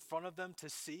physically in front of them to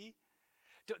see.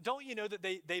 Don't you know that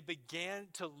they began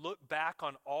to look back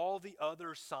on all the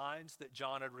other signs that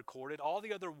John had recorded, all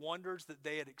the other wonders that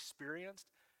they had experienced?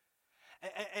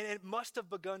 And it must have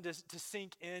begun to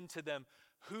sink into them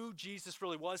who Jesus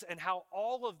really was and how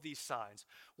all of these signs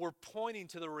were pointing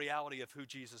to the reality of who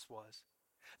Jesus was.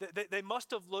 They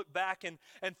must have looked back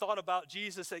and thought about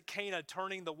Jesus at Cana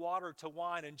turning the water to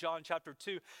wine in John chapter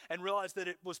 2 and realized that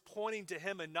it was pointing to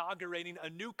him inaugurating a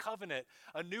new covenant,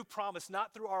 a new promise,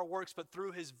 not through our works, but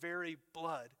through his very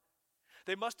blood.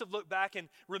 They must have looked back and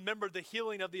remembered the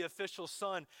healing of the official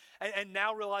son and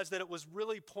now realized that it was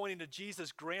really pointing to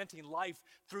Jesus granting life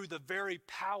through the very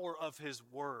power of his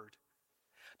word.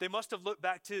 They must have looked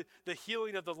back to the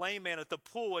healing of the lame man at the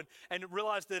pool and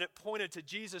realized that it pointed to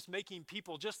Jesus making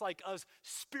people just like us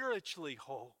spiritually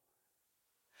whole.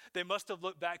 They must have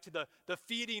looked back to the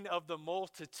feeding of the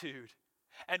multitude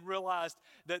and realized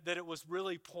that it was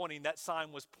really pointing, that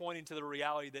sign was pointing to the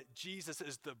reality that Jesus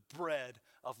is the bread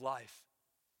of life.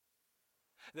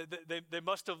 They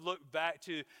must have looked back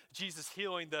to Jesus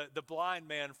healing the blind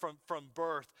man from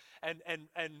birth and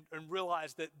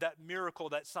realized that miracle,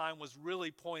 that sign was really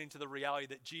pointing to the reality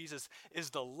that Jesus is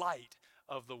the light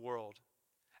of the world.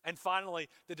 And finally,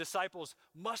 the disciples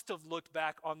must have looked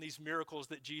back on these miracles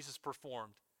that Jesus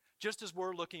performed, just as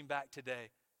we're looking back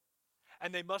today.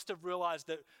 And they must have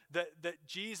realized that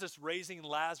Jesus raising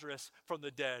Lazarus from the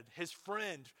dead, his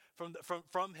friend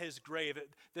from his grave,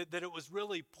 that it was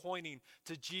really pointing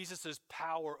to Jesus'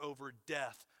 power over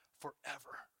death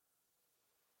forever.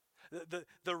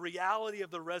 The reality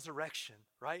of the resurrection,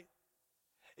 right,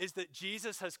 is that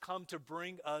Jesus has come to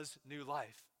bring us new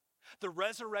life. The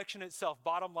resurrection itself,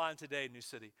 bottom line today, New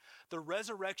City, the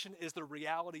resurrection is the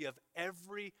reality of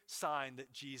every sign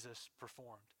that Jesus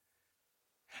performed.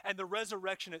 And the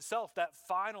resurrection itself, that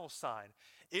final sign,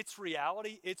 its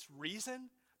reality, its reason,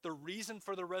 the reason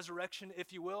for the resurrection,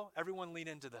 if you will, everyone lean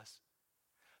into this.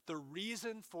 The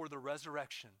reason for the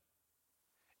resurrection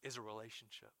is a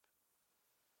relationship.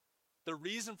 The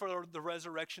reason for the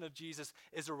resurrection of Jesus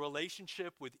is a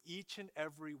relationship with each and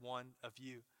every one of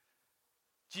you.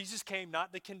 Jesus came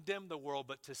not to condemn the world,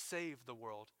 but to save the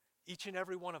world, each and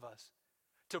every one of us,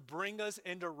 to bring us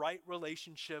into right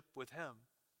relationship with him.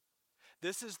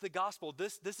 This is the gospel.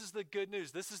 This is the good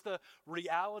news. This is the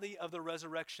reality of the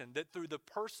resurrection, that through the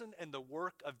person and the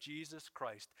work of Jesus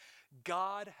Christ,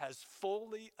 God has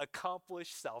fully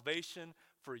accomplished salvation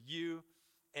for you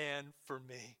and for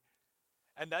me.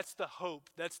 And that's the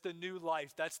hope, that's the new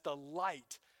life, that's the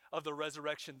light of the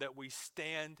resurrection that we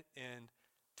stand in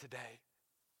today.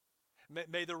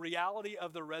 May the reality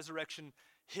of the resurrection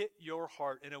hit your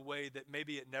heart in a way that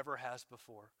maybe it never has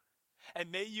before.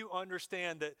 And may you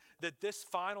understand that this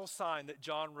final sign that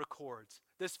John records,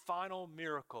 this final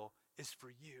miracle is for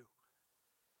you.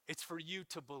 It's for you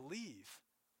to believe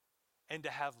and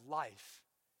to have life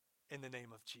in the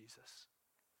name of Jesus.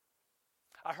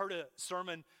 I heard a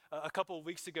sermon a couple of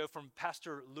weeks ago from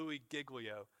Pastor Louis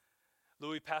Giglio.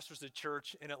 Louis pastors a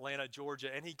church in Atlanta, Georgia,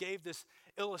 and he gave this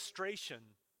illustration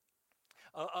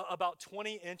about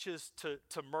 20 inches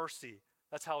to mercy.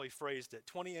 That's how he phrased it,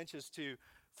 20 inches to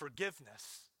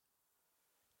forgiveness.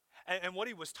 And what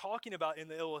he was talking about in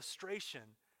the illustration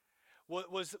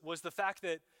was the fact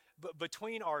that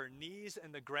between our knees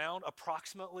and the ground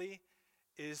approximately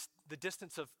is the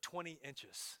distance of 20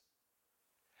 inches.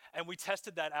 And we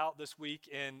tested that out this week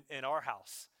in our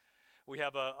house. We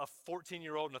have a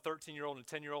 14-year-old and a 13-year-old and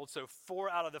a 10-year-old, so 4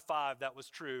 out of the 5 that was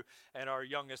true, and our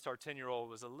youngest, our 10-year-old,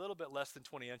 was a little bit less than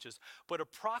 20 inches. But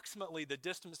approximately the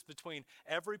distance between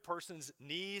every person's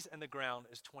knees and the ground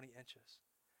is 20 inches.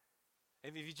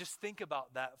 And if you just think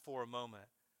about that for a moment,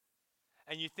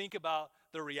 and you think about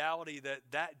the reality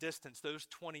that distance, those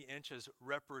 20 inches,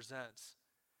 represents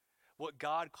what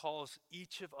God calls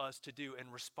each of us to do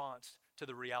in response to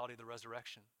the reality of the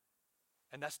resurrection,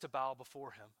 and that's to bow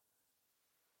before him.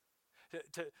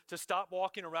 To stop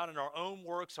walking around in our own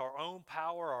works, our own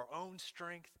power, our own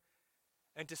strength,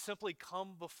 and to simply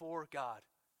come before God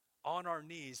on our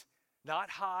knees, not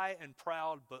high and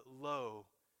proud, but low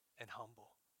and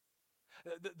humble.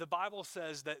 The Bible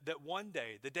says that one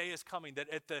day, the day is coming, that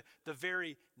at the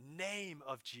very name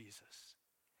of Jesus,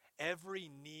 every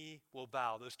knee will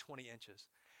bow, those 20 inches,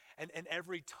 and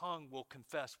every tongue will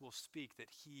confess, will speak that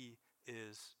he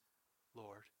is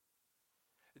Lord.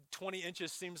 20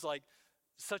 inches seems like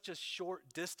such a short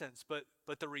distance, but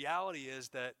the reality is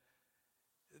that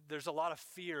there's a lot of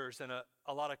fears and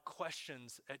a lot of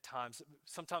questions at times,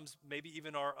 sometimes maybe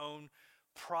even our own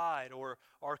pride or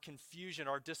our confusion,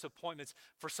 our disappointments.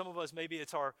 For some of us, maybe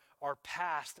it's our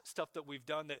past stuff that we've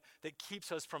done that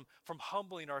keeps us from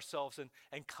humbling ourselves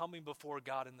and coming before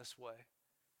God in this way.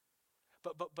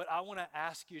 But I want to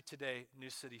ask you today, New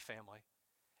City family,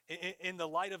 in the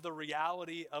light of the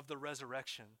reality of the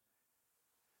resurrection,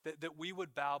 that we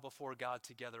would bow before God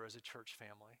together as a church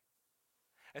family.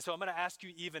 And so I'm going to ask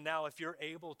you even now, if you're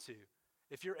able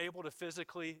to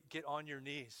physically get on your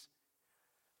knees,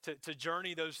 to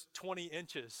journey those 20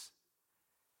 inches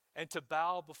and to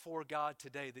bow before God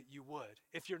today, that you would.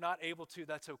 If you're not able to,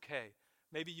 that's okay.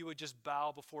 Maybe you would just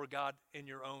bow before God in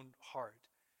your own heart.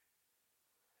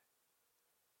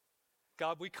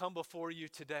 God, we come before you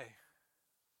today,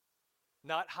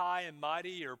 not high and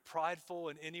mighty or prideful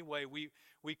in any way.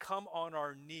 We come on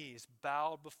our knees,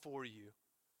 bowed before you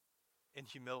in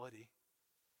humility.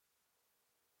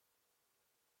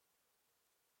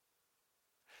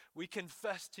 We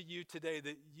confess to you today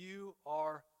that you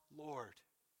are Lord.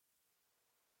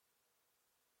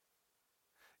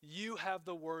 You have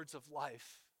the words of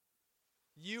life.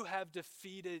 You have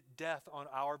defeated death on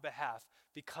our behalf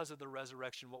because of the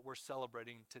resurrection, what we're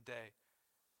celebrating today.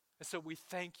 And so we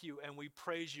thank you and we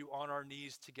praise you on our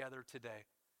knees together today.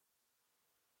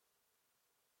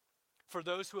 For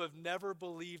those who have never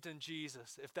believed in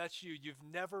Jesus, if that's you, you've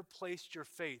never placed your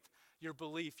faith, your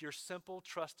belief, your simple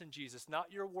trust in Jesus,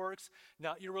 not your works,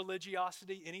 not your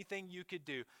religiosity, anything you could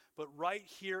do, but right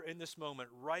here in this moment,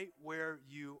 right where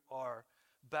you are,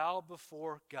 bow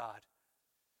before God.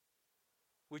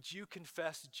 Would you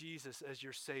confess Jesus as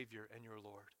your Savior and your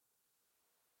Lord?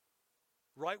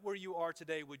 Right where you are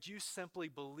today, would you simply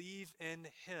believe in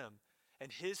Him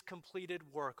and His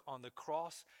completed work on the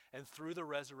cross and through the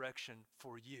resurrection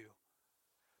for you?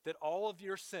 That all of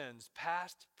your sins,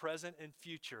 past, present, and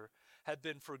future, have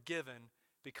been forgiven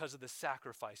because of the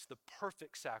sacrifice, the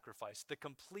perfect sacrifice, the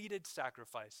completed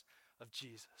sacrifice of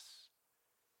Jesus.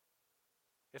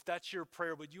 If that's your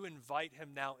prayer, would you invite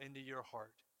Him now into your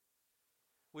heart?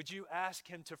 Would you ask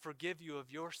Him to forgive you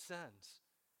of your sins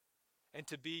and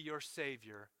to be your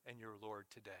Savior and your Lord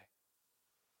today?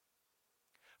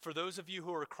 For those of you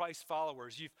who are Christ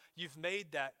followers, you've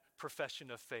made that profession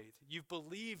of faith. You've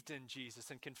believed in Jesus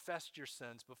and confessed your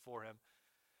sins before Him.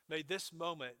 May this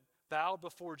moment, bow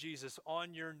before Jesus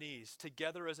on your knees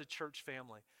together as a church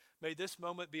family, may this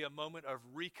moment be a moment of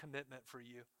recommitment for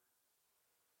you.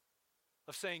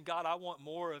 Of saying, God, I want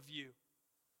more of you.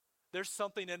 There's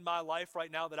something in my life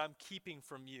right now that I'm keeping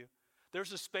from you.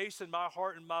 There's a space in my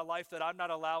heart and my life that I'm not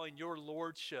allowing your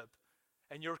lordship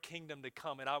and your kingdom to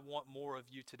come, and I want more of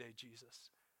you today,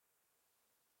 Jesus.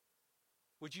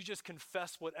 Would you just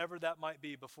confess whatever that might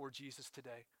be before Jesus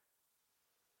today?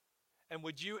 And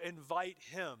would you invite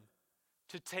Him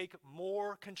to take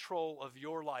more control of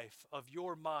your life, of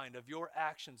your mind, of your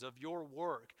actions, of your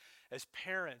work, as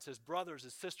parents, as brothers,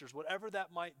 as sisters, whatever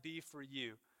that might be for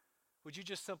you? Would you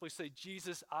just simply say,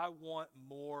 Jesus, I want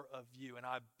more of you, and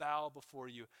I bow before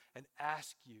you and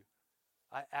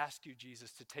I ask you,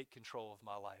 Jesus, to take control of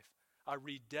my life. I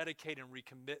rededicate and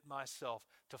recommit myself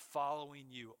to following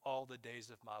you all the days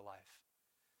of my life.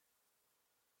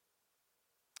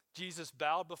 Jesus,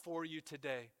 bowed before you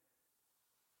today.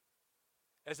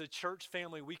 As a church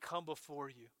family, we come before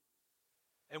you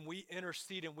and we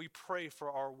intercede and we pray for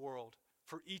our world,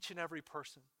 for each and every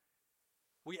person.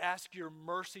 We ask your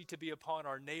mercy to be upon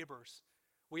our neighbors.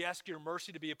 We ask your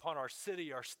mercy to be upon our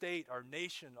city, our state, our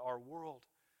nation, our world.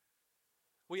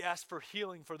 We ask for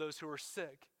healing for those who are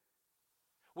sick.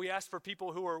 We ask for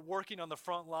people who are working on the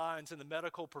front lines in the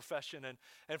medical profession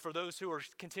and for those who are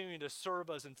continuing to serve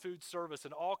us in food service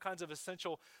and all kinds of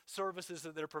essential services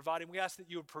that they're providing. We ask that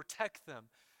you would protect them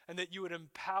and that you would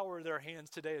empower their hands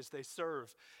today as they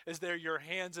serve. As they're your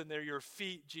hands and they're your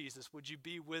feet, Jesus, would you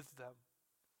be with them?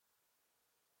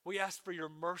 We ask for your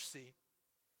mercy.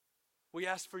 We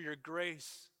ask for your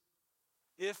grace.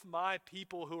 If my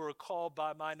people who are called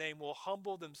by my name will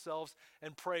humble themselves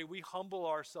and pray, we humble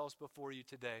ourselves before you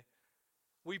today.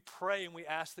 We pray and we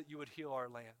ask that you would heal our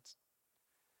lands.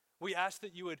 We ask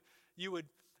that you would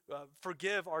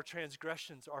forgive our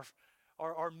transgressions,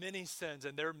 our many sins,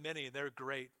 and they're many, they're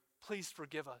great. Please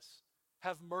forgive us.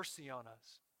 Have mercy on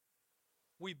us.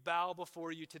 We bow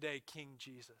before you today, King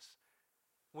Jesus.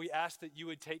 We ask that you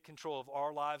would take control of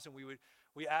our lives, and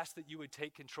we ask that you would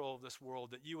take control of this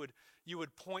world, that you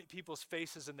would point people's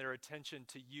faces and their attention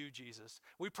to you, Jesus.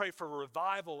 We pray for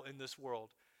revival in this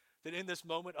world, that in this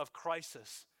moment of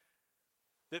crisis,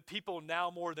 that people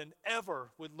now more than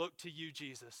ever would look to you,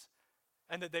 Jesus,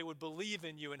 and that they would believe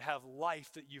in you and have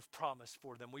life that you've promised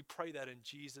for them. We pray that in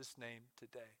Jesus' name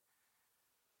today.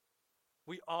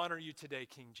 We honor you today,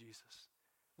 King Jesus.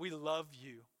 We love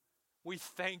you. We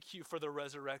thank you for the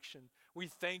resurrection. We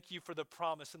thank you for the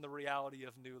promise and the reality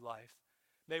of new life.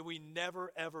 May we never,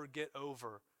 ever get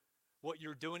over what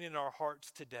you're doing in our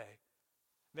hearts today.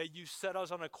 May you set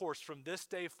us on a course from this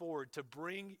day forward to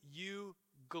bring you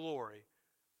glory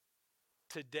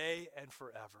today and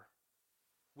forever.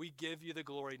 We give you the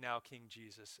glory now, King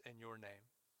Jesus, in your name.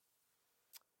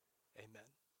 Amen.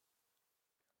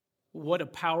 What a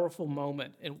powerful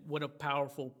moment and what a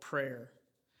powerful prayer.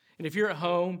 And if you're at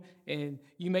home and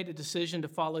you made a decision to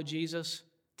follow Jesus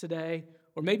today,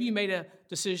 or maybe you made a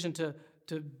decision to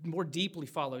more deeply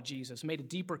follow Jesus, made a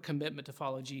deeper commitment to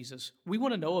follow Jesus, we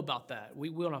want to know about that.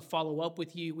 We want to follow up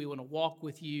with you. We want to walk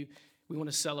with you. We want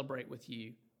to celebrate with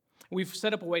you. We've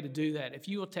set up a way to do that. If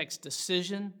you will text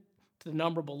decision to the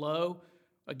number below,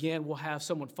 again, we'll have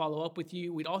someone follow up with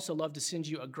you. We'd also love to send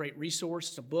you a great resource,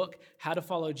 it's a book, How to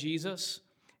Follow Jesus,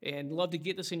 and love to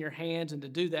get this in your hands. And to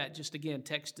do that, just again,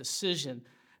 text decision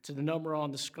to the number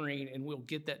on the screen, and we'll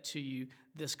get that to you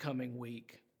this coming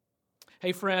week.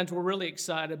 Hey, friends, we're really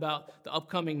excited about the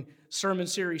upcoming sermon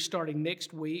series starting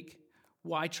next week,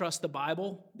 Why Trust the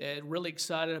Bible? Really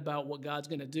excited about what God's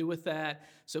going to do with that.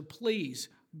 So please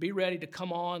be ready to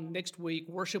come on next week,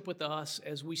 worship with us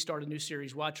as we start a new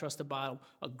series, Why Trust the Bible?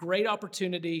 A great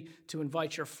opportunity to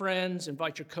invite your friends,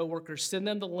 invite your coworkers, send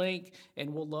them the link,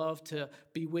 and we'll love to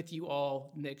be with you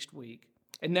all next week.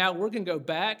 And now we're going to go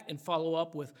back and follow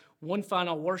up with one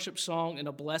final worship song and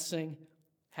a blessing.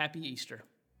 Happy Easter.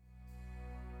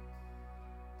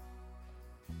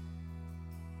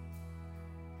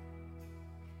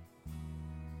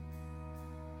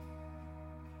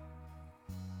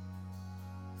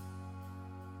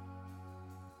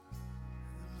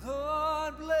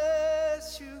 Lord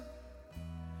bless you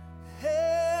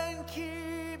and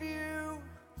keep you,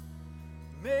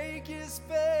 make his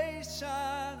face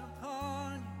shine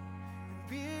upon you, and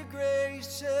be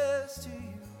gracious to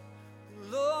you.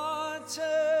 The Lord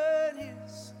turn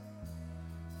his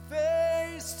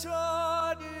face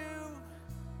toward you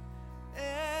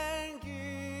and give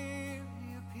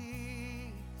you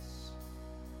peace.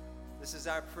 This is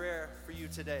our prayer for you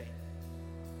today.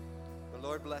 The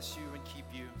Lord bless you and keep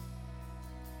you.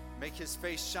 Make his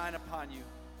face shine upon you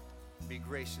and be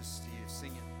gracious to you.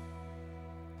 Sing it.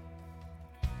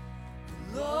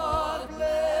 Lord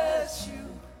bless